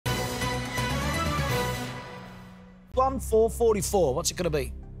1 for 44. What's it going to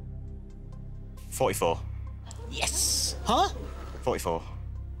be? 44. Yes. Huh? 44.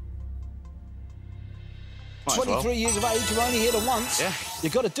 Might as 23 well. years of age, you've only hit it once. Yeah.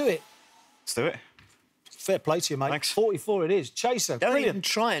 You've got to do it. Let's do it. Fair play to you, mate. Thanks. 44 it is. Chaser, Don't brilliant. even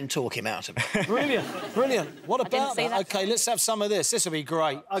try and talk him out of it. Brilliant, brilliant. What about see that? that. OK, let's have some of this. This will be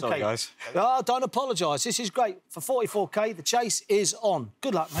great. OK. Sorry, guys. Oh, don't apologise. This is great. For 44k, the chase is on.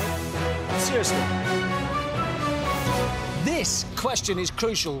 Good luck, mate. Seriously. This question is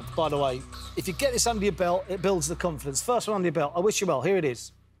crucial, by the way. If you get this under your belt, it builds the confidence. First one under your belt. I wish you well. Here it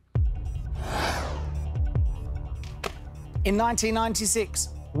is. In 1996,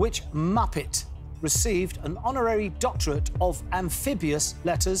 which Muppet received an honorary doctorate of amphibious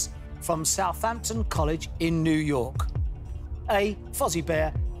letters from Southampton College in New York? A. Fozzie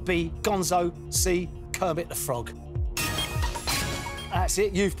Bear, B. Gonzo, C. Kermit the Frog. That's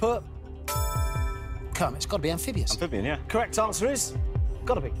it, you've put... Kermit's got to be amphibious. Amphibian, yeah. Correct answer is...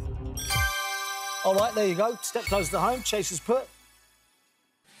 got to be. All right, there you go. Step closer to home. Chaser's put...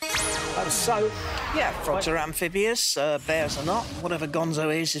 That was so... Yeah, frogs are amphibious, bears are not. Whatever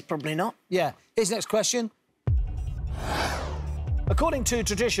Gonzo is probably not. Yeah. Here's the next question. According to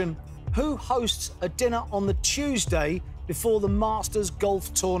tradition, who hosts a dinner on the Tuesday before the Masters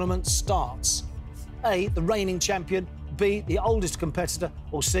golf tournament starts? A, the reigning champion, B, the oldest competitor,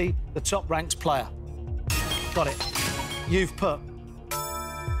 or C, the top-ranked player? Got it. You've put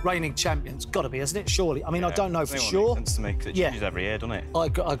reigning champions. Got to be, isn't it? Surely. I mean, Yeah, I don't know for makes sure. sense to me, 'cause it Yeah. changes every year, doesn't it? I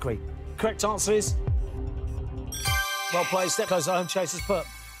agree. Correct answer is... well played. Step close to home. Chaser's put.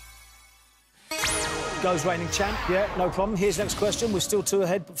 Goes reigning champ. Yeah, no problem. Here's the next question. We're still 2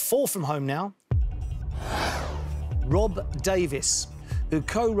 ahead, but 4 from home now. Rob Davis, who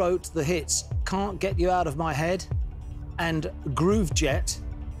co-wrote the hits Can't Get You Out of My Head and Groove Jet,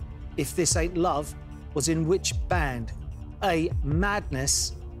 If This Ain't Love, was in which band? A,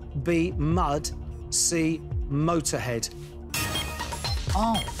 Madness, B, Mud, C, Motorhead.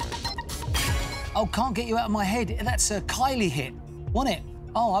 Oh, Can't Get You Out of My Head. That's a Kylie hit, wasn't it?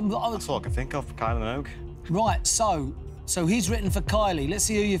 Oh, That's all I can think of, Kyle Minogue. Right, so he's written for Kylie. Let's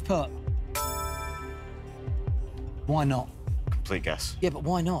see who you've put. Why not? Complete guess. Yeah, but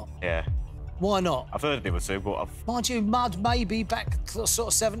why not? Yeah. Why not? I've heard of people too, but I've Mind you, Mud maybe back sort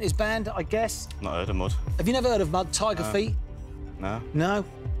of 70s band, I guess. not heard of Mud. Have you never heard of Mud? Tiger Feet? No. No?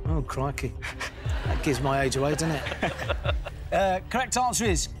 Oh, crikey. That gives my age away, doesn't it? Correct answer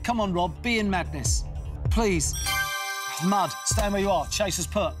is, come on, Rob, be in Madness. Please. Mud, stand where you are. Chaser's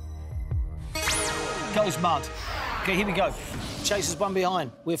put. Goes Mud. OK, here we go. Chaser's 1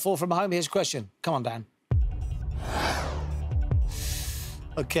 behind. We're 4 from home. Here's a question. Come on, Dan.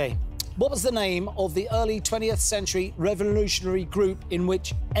 OK. What was the name of the early 20th century revolutionary group in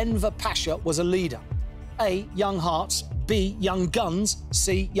which Enver Pasha was a leader? A, Young Hearts, B, Young Guns,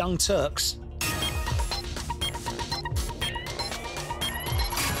 C, Young Turks.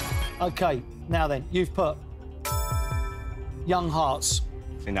 OK, now then, you've put Young Hearts.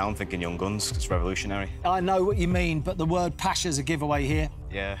 See, now I'm thinking Young Guns, 'cause it's revolutionary. I know what you mean, but the word Pasha's a giveaway here.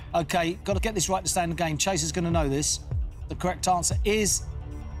 Yeah. OK, got to get this right to stay in the game. Chaser's going to know this. The correct answer is...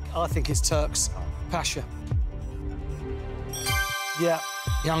 I think it's Turks. Pasha. Yeah,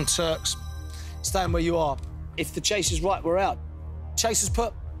 Young Turks. Stand where you are. If the Chaser's right, we're out. Chaser's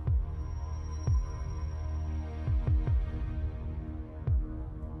put.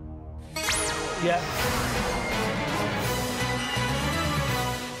 Yeah.